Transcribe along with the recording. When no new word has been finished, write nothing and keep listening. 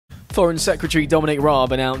Foreign Secretary Dominic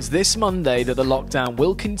Raab announced this Monday that the lockdown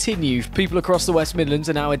will continue. People across the West Midlands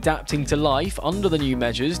are now adapting to life under the new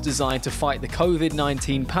measures designed to fight the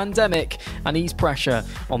COVID-19 pandemic and ease pressure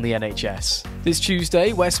on the NHS. This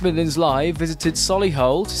Tuesday, West Midlands Live visited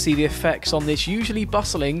Solihull to see the effects on this usually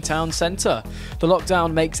bustling town centre. The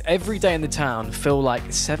lockdown makes every day in the town feel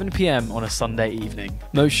like 7 p.m. on a Sunday evening.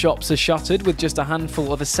 Most shops are shuttered, with just a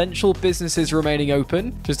handful of essential businesses remaining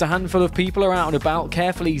open. Just a handful of people are out and about,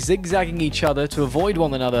 carefully zigzagging each other to avoid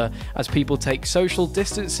one another as people take social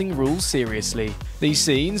distancing rules seriously. These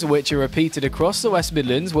scenes, which are repeated across the West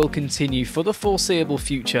Midlands, will continue for the foreseeable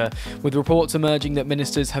future, with reports emerging that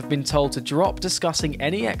ministers have been told to drop discussing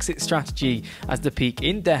any exit strategy as the peak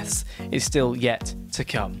in deaths is still yet to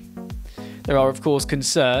come. There are, of course,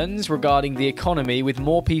 concerns regarding the economy, with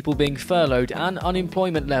more people being furloughed and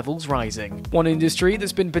unemployment levels rising. One industry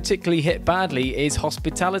that's been particularly hit badly is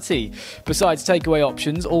hospitality. Besides takeaway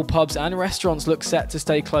options, all pubs and restaurants look set to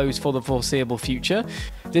stay closed for the foreseeable future.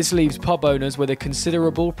 This leaves pub owners with a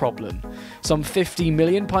considerable problem. Some 50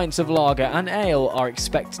 million pints of lager and ale are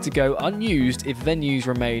expected to go unused if venues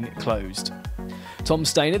remain closed. Tom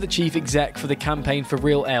Stainer, the chief exec for the Campaign for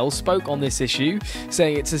Real Ale, spoke on this issue,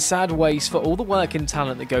 saying it's a sad waste for all the work and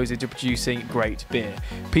talent that goes into producing great beer.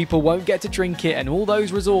 People won't get to drink it, and all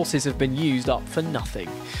those resources have been used up for nothing.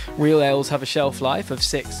 Real ales have a shelf life of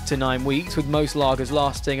 6 to 9 weeks, with most lagers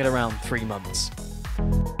lasting at around 3 months.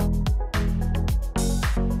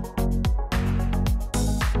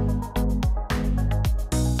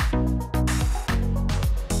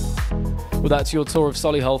 Well, that's your tour of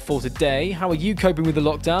Solihull for today. How are you coping with the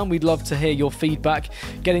lockdown? We'd love to hear your feedback.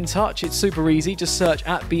 Get in touch. It's super easy. Just search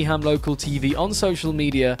 @BHAM Local TV on social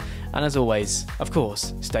media. And as always, of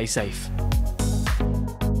course, stay safe.